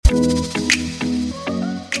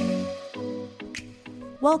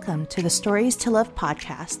Welcome to the Stories to Love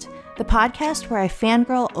podcast, the podcast where I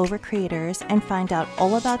fangirl over creators and find out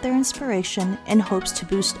all about their inspiration in hopes to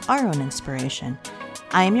boost our own inspiration.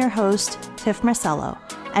 I am your host, Tiff Marcello,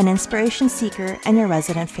 an inspiration seeker and your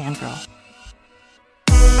resident fangirl.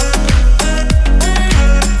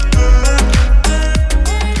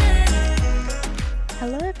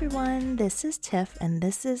 Hello everyone, this is Tiff and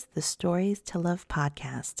this is the Stories to Love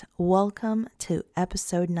podcast. Welcome to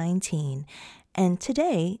episode 19. And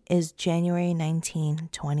today is January 19,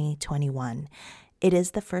 2021. It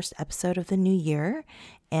is the first episode of the new year,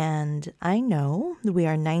 and I know we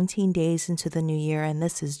are 19 days into the new year, and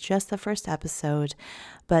this is just the first episode,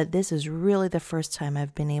 but this is really the first time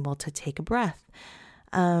I've been able to take a breath.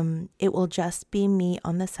 It will just be me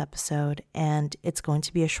on this episode, and it's going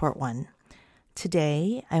to be a short one.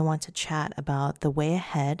 Today, I want to chat about the way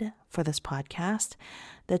ahead for this podcast,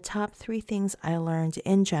 the top 3 things I learned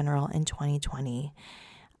in general in 2020.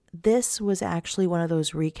 This was actually one of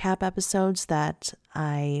those recap episodes that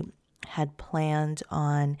I had planned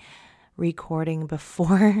on recording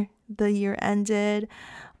before the year ended.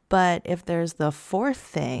 But if there is a fourth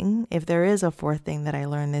thing that I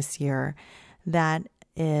learned this year, that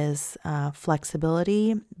is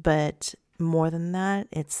flexibility, but more than that,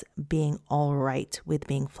 it's being all right with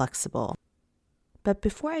being flexible. But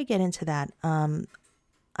before I get into that,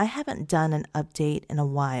 I haven't done an update in a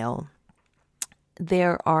while.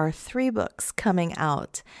 There are 3 books coming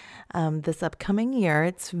out this upcoming year.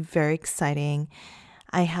 It's very exciting.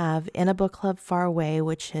 I have In a Book Club Far Away,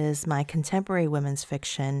 which is my contemporary women's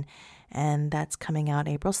fiction, and that's coming out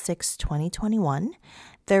April 6, 2021.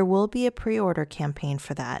 There will be a pre-order campaign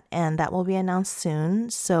for that, and that will be announced soon,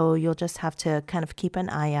 so you'll just have to kind of keep an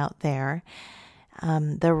eye out there.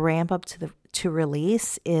 The ramp up to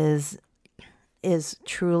release is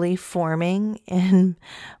truly forming in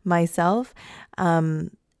myself.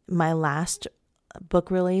 My last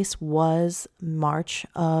book release was March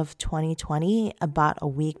of 2020, about a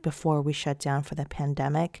week before we shut down for the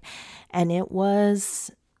pandemic, and it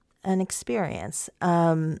was an experience.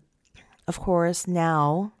 Of course,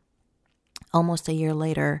 now, almost a year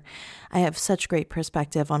later, I have such great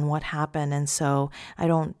perspective on what happened, and so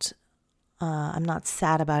I'm not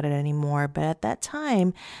sad about it anymore. But at that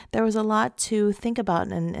time, there was a lot to think about,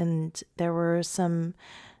 and there were some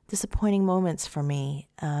disappointing moments for me,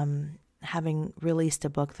 having released a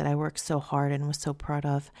book that I worked so hard and was so proud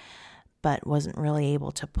of, but wasn't really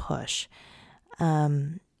able to push.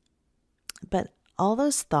 But all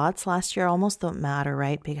those thoughts last year almost don't matter,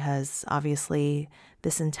 right? Because obviously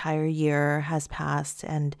this entire year has passed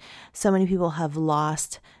and so many people have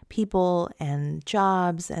lost people and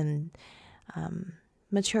jobs and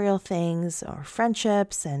material things or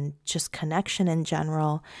friendships and just connection in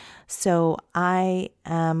general. So I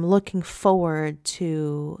am looking forward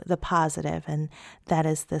to the positive, and that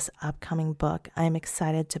is this upcoming book. I'm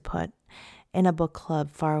excited to put In a Book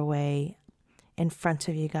Club Far Away in front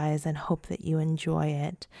of you guys and hope that you enjoy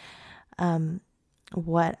it.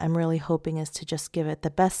 What I'm really hoping is to just give it the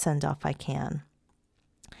best send-off I can.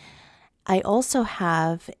 I also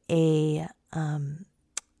have a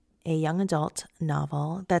young adult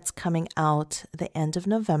novel that's coming out the end of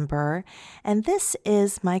November, and this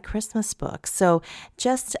is my Christmas book. So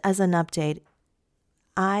just as an update,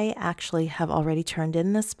 I actually have already turned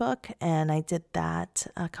in this book, and I did that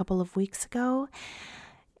a couple of weeks ago.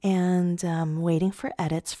 And I'm waiting for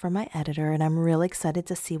edits from my editor, and I'm really excited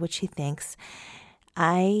to see what she thinks.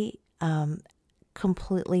 I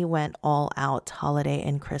completely went all out holiday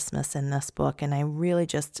and Christmas in this book, and I really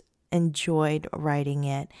just enjoyed writing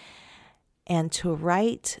it. And to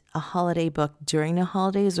write a holiday book during the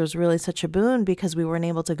holidays was really such a boon because we weren't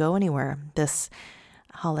able to go anywhere this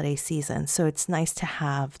holiday season. So it's nice to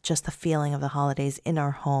have just the feeling of the holidays in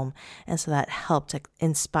our home, and so that helped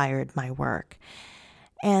inspired my work.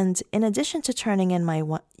 And in addition to turning in my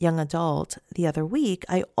young adult the other week,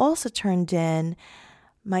 I also turned in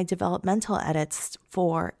my developmental edits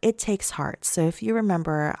for It Takes Heart. So if you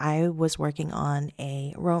remember, I was working on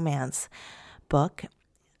a romance book,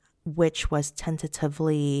 which was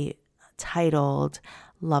tentatively titled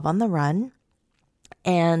Love on the Run.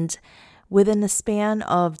 And within the span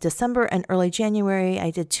of December and early January,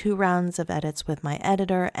 I did 2 rounds of edits with my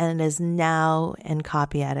editor, and it is now in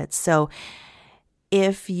copy edits. So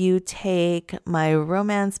if you take my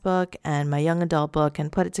romance book and my young adult book and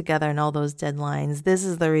put it together in all those deadlines, this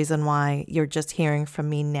is the reason why you're just hearing from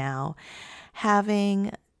me now.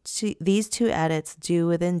 Having these 2 edits due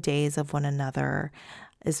within days of one another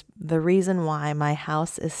is the reason why my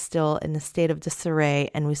house is still in a state of disarray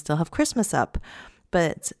and we still have Christmas up.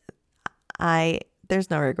 But there's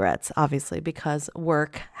no regrets, obviously, because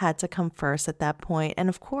work had to come first at that point. And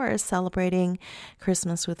of course, celebrating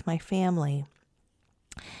Christmas with my family.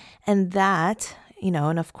 And that,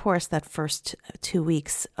 and of course, that first 2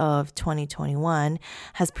 weeks of 2021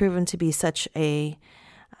 has proven to be such a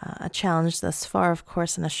challenge thus far, of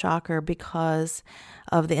course, and a shocker because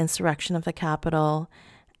of the insurrection of the Capitol,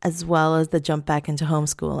 as well as the jump back into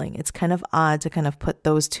homeschooling. It's kind of odd to kind of put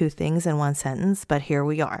those two things in one sentence, but here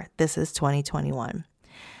we are. This is 2021.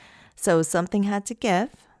 So something had to give,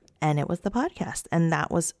 and it was the podcast. And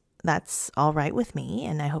that's all right with me,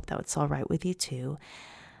 and I hope that's all right with you too.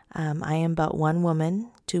 I am but one woman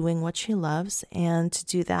doing what she loves, and to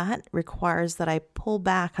do that requires that I pull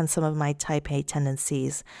back on some of my type A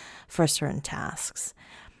tendencies for certain tasks.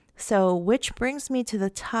 So, which brings me to the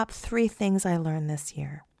top 3 things I learned this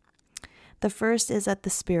year. The first is that the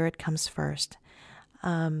spirit comes first.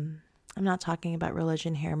 I'm not talking about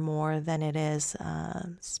religion here more than it is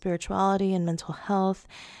spirituality and mental health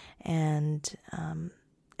and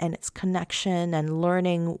its connection and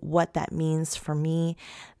learning what that means for me.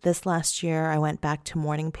 This last year, I went back to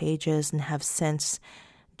morning pages and have since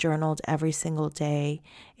journaled every single day.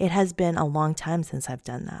 It has been a long time since I've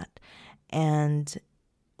done that. And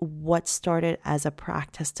what started as a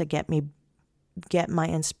practice to get my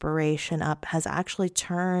inspiration up has actually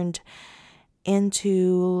turned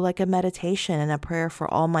into like a meditation and a prayer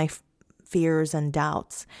for all my fears and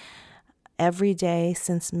doubts. Every day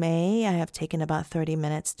since May, I have taken about 30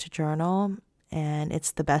 minutes to journal, and it's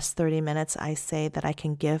the best 30 minutes I say that I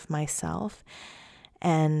can give myself,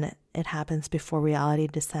 and it happens before reality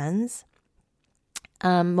descends.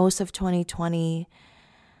 Most of 2020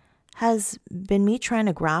 has been me trying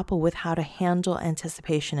to grapple with how to handle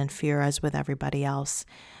anticipation and fear as with everybody else,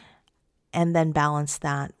 and then balance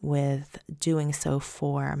that with doing so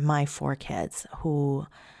for my 4 kids who,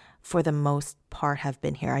 for the most part, have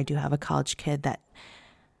been here. I do have a college kid that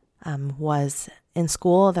was in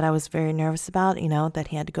school that I was very nervous about, that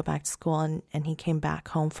he had to go back to school and he came back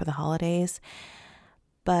home for the holidays.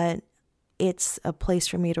 But it's a place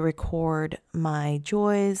for me to record my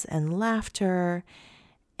joys and laughter.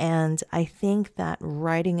 And I think that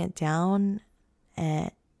writing it down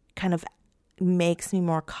kind of makes me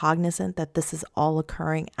more cognizant that this is all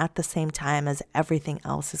occurring at the same time as everything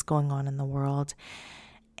else is going on in the world.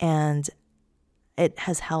 And it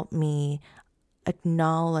has helped me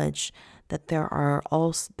acknowledge that there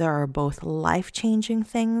are both life-changing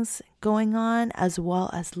things going on as well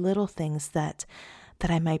as little things that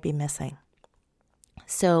I might be missing.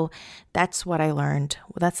 So that's what I learned.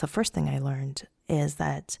 Well, that's the first thing I learned, is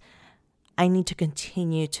that I need to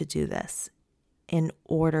continue to do this in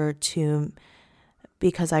order to,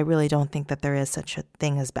 because I really don't think that there is such a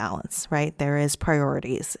thing as balance, right? There is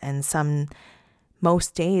priorities, and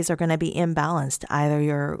most days are going to be imbalanced. Either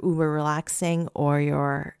you're uber relaxing or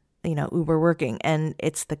you're, uber working. And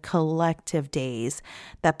it's the collective days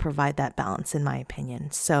that provide that balance, in my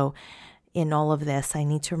opinion. So in all of this, I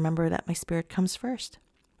need to remember that my spirit comes first.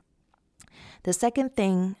 The second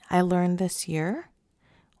thing I learned this year,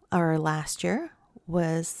 or last year,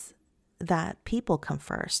 was that people come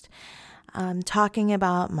first. Talking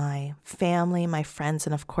about my family, my friends,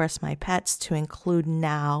 and of course my pets, to include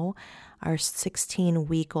now our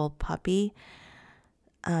 16-week-old puppy,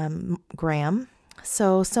 Graham.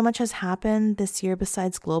 So much has happened this year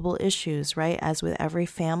besides global issues, right? As with every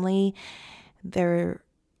family, there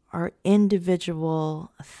are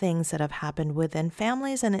individual things that have happened within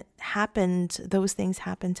families, and those things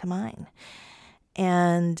happened to mine.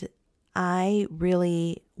 And I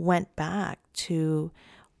really went back to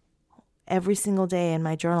every single day in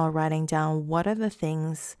my journal, writing down what are the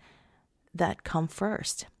things that come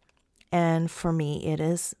first. And for me, it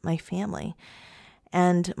is my family.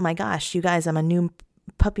 And my gosh, you guys, I'm a new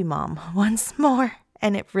puppy mom once more.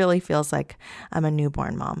 And it really feels like I'm a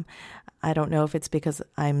newborn mom. I don't know if it's because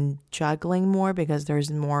I'm juggling more, because there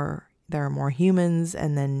are more humans,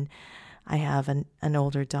 and then I have an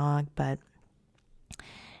older dog. But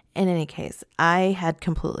in any case, I had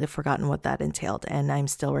completely forgotten what that entailed, and I'm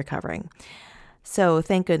still recovering. So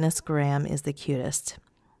thank goodness Graham is the cutest.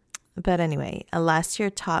 But anyway, last year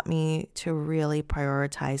taught me to really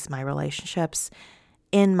prioritize my relationships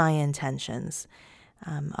in my intentions,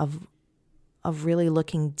 of really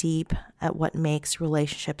looking deep at what makes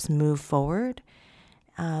relationships move forward.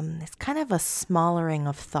 It's kind of a smothering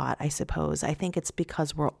of thought, I suppose. I think it's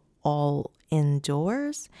because we're all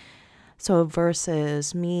indoors. So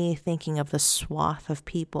versus me thinking of the swath of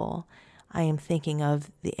people, I am thinking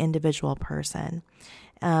of the individual person.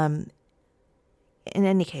 In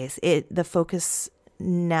any case, the focus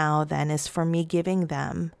now then is for me giving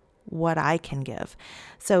them what I can give.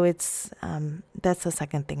 So it's that's the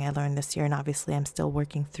second thing I learned this year, and obviously I'm still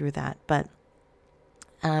working through that. But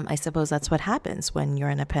I suppose that's what happens when you're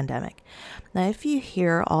in a pandemic. Now, if you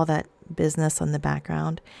hear all that business on the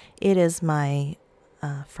background, it is my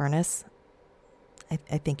furnace.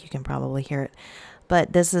 I think you can probably hear it.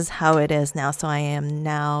 But this is how it is now. So I am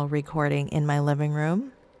now recording in my living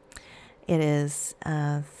room. It is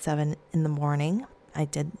 7 in the morning. I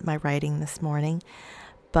did my writing this morning,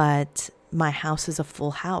 but my house is a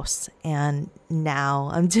full house. And now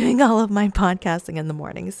I'm doing all of my podcasting in the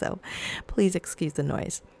morning. So please excuse the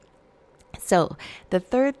noise. So the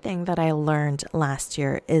third thing that I learned last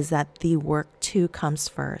year is that the work too comes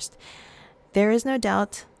first. There is no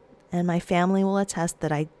doubt, and my family will attest,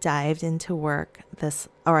 that I dove into work this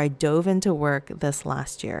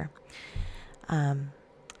last year.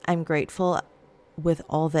 I'm grateful with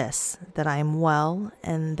all this, that I'm well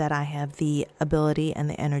and that I have the ability and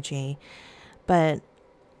the energy. But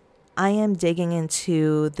I am digging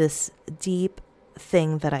into this deep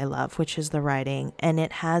thing that I love, which is the writing, and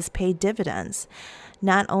it has paid dividends,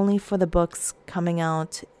 not only for the books coming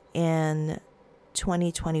out in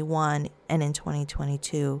 2021 and in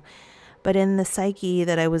 2022, but in the psyche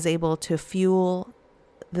that I was able to fuel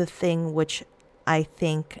the thing which I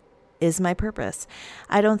think is my purpose.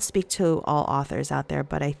 I don't speak to all authors out there,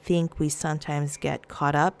 but I think we sometimes get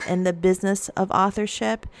caught up in the business of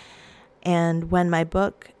authorship. And when my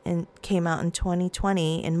book came out in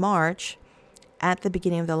 2020 in March, at the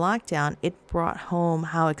beginning of the lockdown, it brought home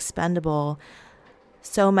how expendable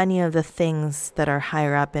so many of the things that are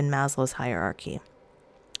higher up in Maslow's hierarchy.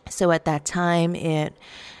 So at that time, it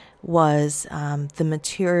was the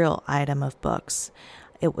material item of books.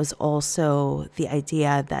 It was also the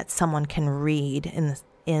idea that someone can read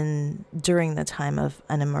during the time of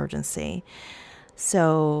an emergency.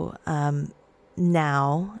 So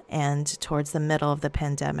now, and towards the middle of the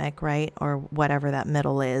pandemic, right, or whatever that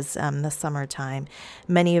middle is, the summertime,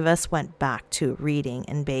 many of us went back to reading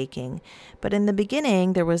and baking. But in the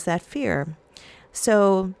beginning, there was that fear.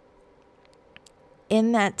 So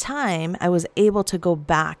in that time, I was able to go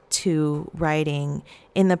back to writing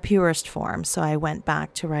in the purest form. So I went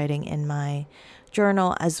back to writing in my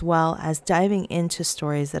journal, as well as diving into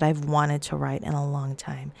stories that I've wanted to write in a long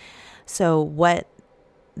time. So what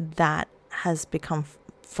that has become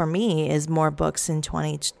for me is more books in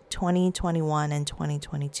 2021 and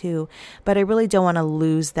 2022. But I really don't want to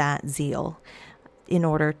lose that zeal in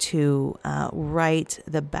order to write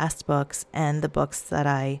the best books and the books that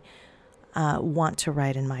I want to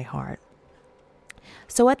write in my heart.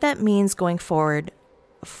 So what that means going forward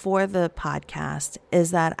for the podcast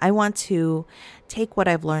is that I want to take what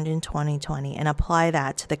I've learned in 2020 and apply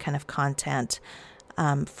that to the kind of content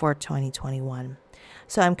for 2021.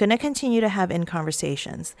 So I'm going to continue to have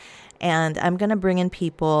conversations, and I'm going to bring in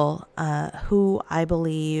people who I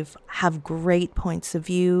believe have great points of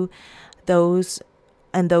view, those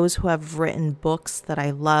who have written books that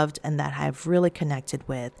I loved and that I've really connected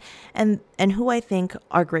with, and who I think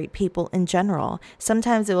are great people in general.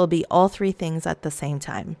 Sometimes it will be all three things at the same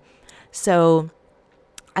time. So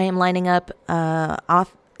I am lining up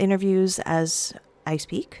interviews as I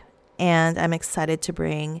speak, and I'm excited to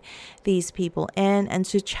bring these people in and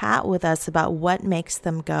to chat with us about what makes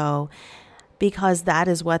them go, because that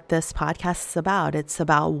is what this podcast is about. It's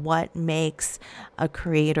about what makes a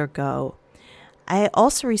creator go. I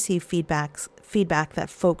also receive feedback that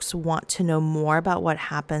folks want to know more about what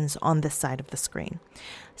happens on this side of the screen.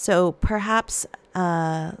 So perhaps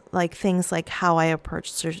like things like how I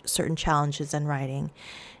approach certain challenges in writing.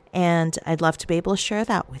 And I'd love to be able to share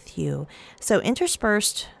that with you. So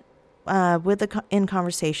interspersed in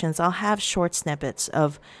conversations, I'll have short snippets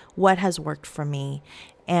of what has worked for me.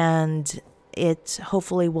 And it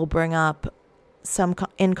hopefully will bring up some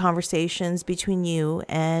in conversations between you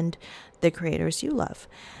and the creators you love.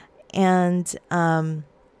 And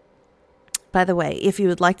by the way, if you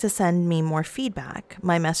would like to send me more feedback,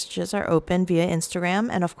 my messages are open via Instagram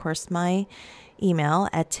and of course my email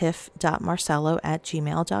at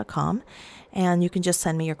tiff.marcello@gmail.com. And you can just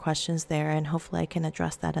send me your questions there, and hopefully I can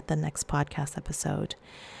address that at the next podcast episode.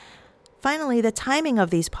 Finally, the timing of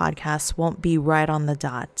these podcasts won't be right on the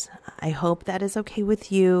dot. I hope that is okay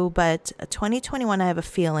with you, but 2021, I have a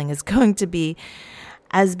feeling, is going to be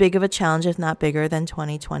as big of a challenge, if not bigger, than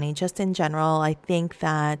 2020. Just in general, I think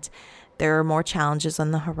that there are more challenges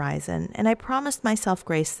on the horizon, and I promised myself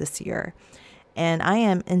grace this year, and I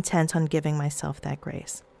am intent on giving myself that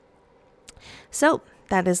grace. So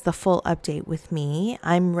that is the full update with me.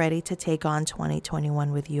 I'm ready to take on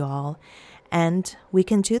 2021 with you all, and we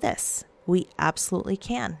can do this. We absolutely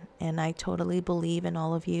can. And I totally believe in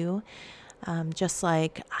all of you, just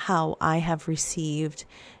like how I have received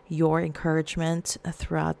your encouragement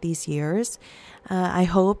throughout these years. I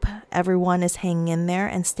hope everyone is hanging in there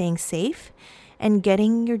and staying safe and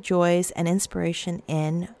getting your joys and inspiration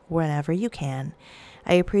in whenever you can.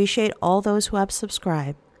 I appreciate all those who have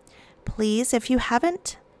subscribed. Please, if you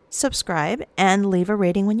haven't, subscribe and leave a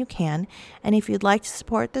rating when you can. And if you'd like to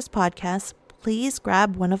support this podcast, please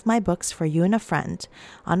grab one of my books for you and a friend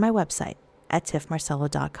on my website at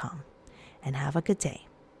tiffmarcello.com. And have a good day.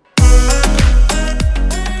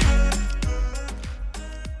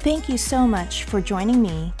 Thank you so much for joining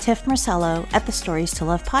me, Tiff Marcello, at the Stories to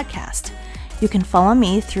Love podcast. You can follow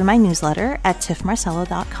me through my newsletter at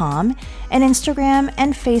tiffmarcello.com and Instagram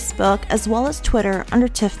and Facebook, as well as Twitter under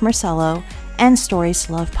Tiff Marcello and Stories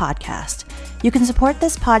to Love podcast. You can support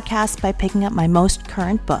this podcast by picking up my most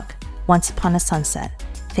current book, Once Upon a Sunset.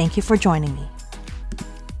 Thank you for joining me.